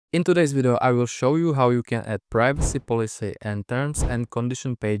In today's video, I will show you how you can add privacy policy and terms and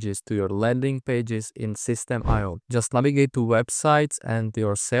condition pages to your landing pages in Systeme.io. Just navigate to websites and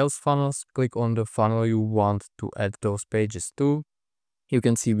your sales funnels. Click on the funnel you want to add those pages to. You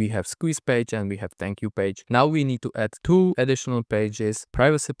can see we have squeeze page and we have thank you page. Now we need to add two additional pages,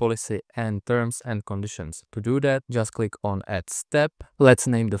 privacy policy and terms and conditions. To do that, just click on add step. Let's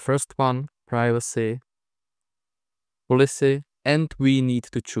name the first one privacy policy. And we need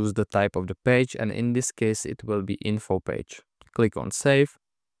to choose the type of the page, and in this case it will be info page. Click on save.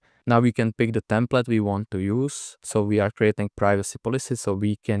 Now we can pick the template we want to use. So we are creating privacy policy, so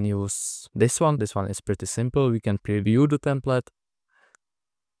we can use this one. This one is pretty simple. We can preview the template.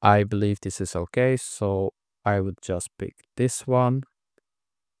 I believe this is okay, so I would just pick this one.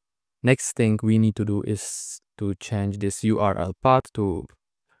 Next thing we need to do is to change this URL path to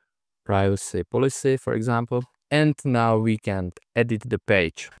privacy policy, for example. And now we can edit the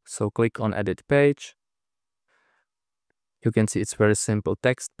page. So click on edit page. You can see it's very simple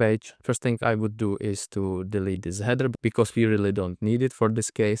text page. First thing I would do is to delete this header because we really don't need it for this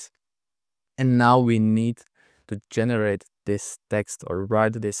case. And now we need to generate this text or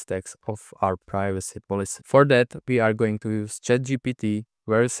write this text of our privacy policy. For that, we are going to use ChatGPT.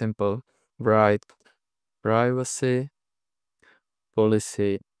 Very simple. Write privacy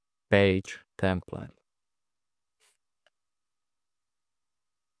policy page template.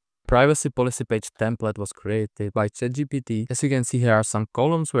 Privacy policy page template was created by ChatGPT. As you can see, here are some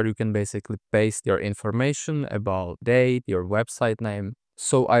columns where you can basically paste your information about date, your website name.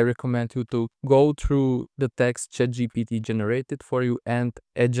 So I recommend you to go through the text ChatGPT generated for you and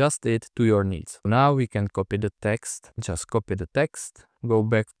adjust it to your needs. Now we can copy the text. Just copy the text, go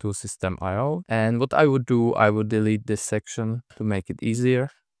back to Systeme.io. And what I would do, I would delete this section to make it easier.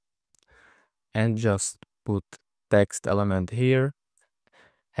 And just put text element here.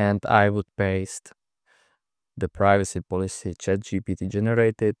 And I would paste the privacy policy ChatGPT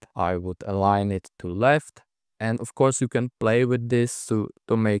generated. I would align it to left. And of course, you can play with this to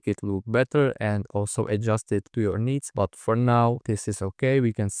make it look better and also adjust it to your needs. But for now, this is okay.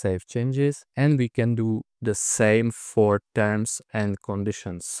 We can save changes and we can do the same for terms and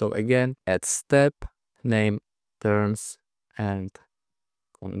conditions. So again, add step, name terms and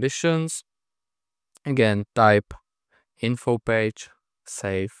conditions. Again, type info page.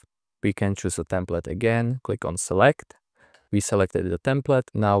 Save. We can choose a template again, click on select. We selected the template.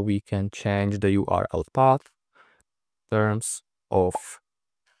 Now we can change the URL path, terms of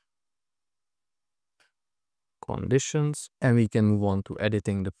conditions, and we can move on to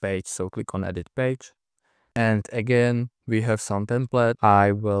editing the page. So click on edit page. And again, we have some template.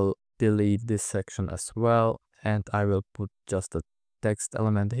 I will delete this section as well, and I will put just a text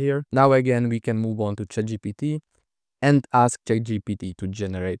element here. Now again, we can move on to ChatGPT and ask ChatGPT to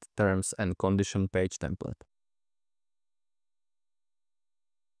generate terms and condition page template.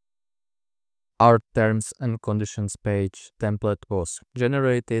 Our terms and conditions page template was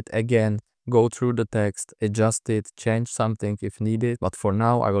generated. Again, go through the text, adjust it, change something if needed. But for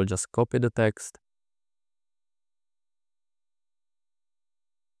now, I will just copy the text.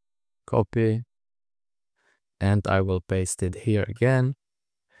 Copy. And I will paste it here again.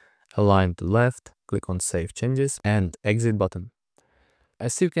 Align to left, click on Save Changes and Exit button.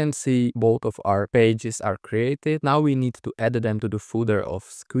 As you can see, both of our pages are created. Now we need to add them to the footer of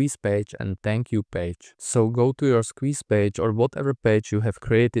squeeze page and thank you page. So go to your squeeze page or whatever page you have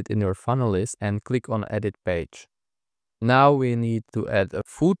created in your funnel list and click on Edit Page. Now we need to add a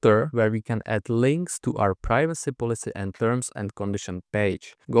footer where we can add links to our privacy policy and terms and condition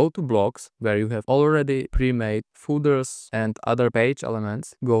page. Go to blogs where you have already pre-made footers and other page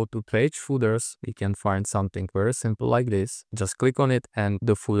elements. Go to page footers. We can find something very simple like this. Just click on it and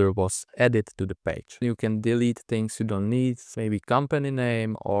the footer was added to the page. You can delete things you don't need, maybe company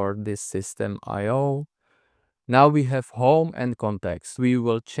name or this Systeme.io. Now we have home and contacts. We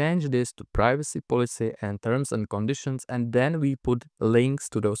will change this to privacy policy and terms and conditions, and then we put links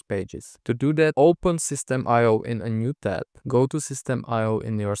to those pages. To do that, open Systeme.io in a new tab. Go to Systeme.io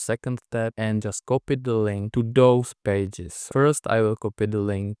in your second tab and just copy the link to those pages. First, I will copy the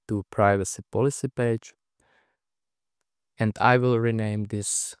link to privacy policy page. And I will rename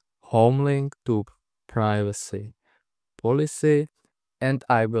this home link to privacy policy. And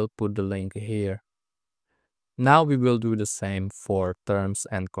I will put the link here. Now we will do the same for terms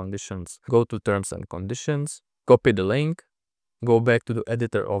and conditions. Go to terms and conditions, copy the link, go back to the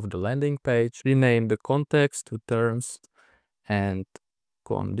editor of the landing page, rename the context to terms and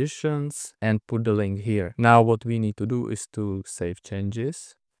conditions and put the link here. Now what we need to do is to save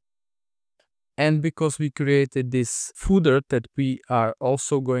changes And because we created this footer that we are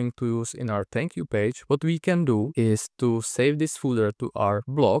also going to use in our thank you page, what we can do is to save this footer to our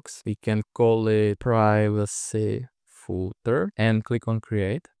blocks. We can call it privacy footer and click on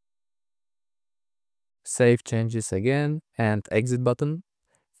create. Save changes again and exit button.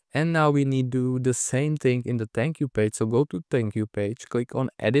 And now we need to do the same thing in the thank you page. So go to thank you page, click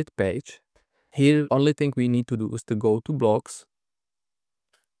on edit page. Here, only thing we need to do is to go to blocks,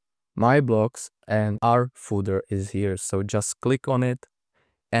 my blocks, and our footer is here. So just click on it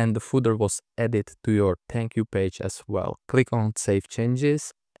and the footer was added to your thank you page as well. Click on save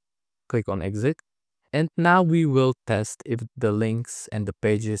changes, click on exit. And now we will test if the links and the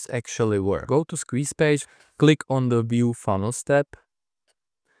pages actually work. Go to squeeze page, click on the view funnels tab,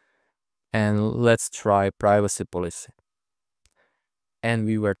 and let's try privacy policy. And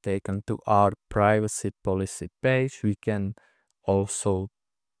we were taken to our privacy policy page. We can also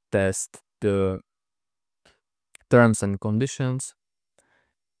test the terms and conditions,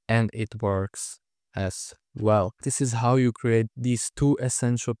 and it works as well. This is how you create these 2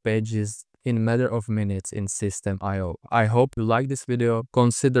 essential pages in a matter of minutes in Systeme.io. I hope you like this video.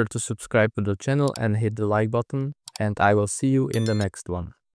 Consider to subscribe to the channel and hit the like button, and I will see you in the next one.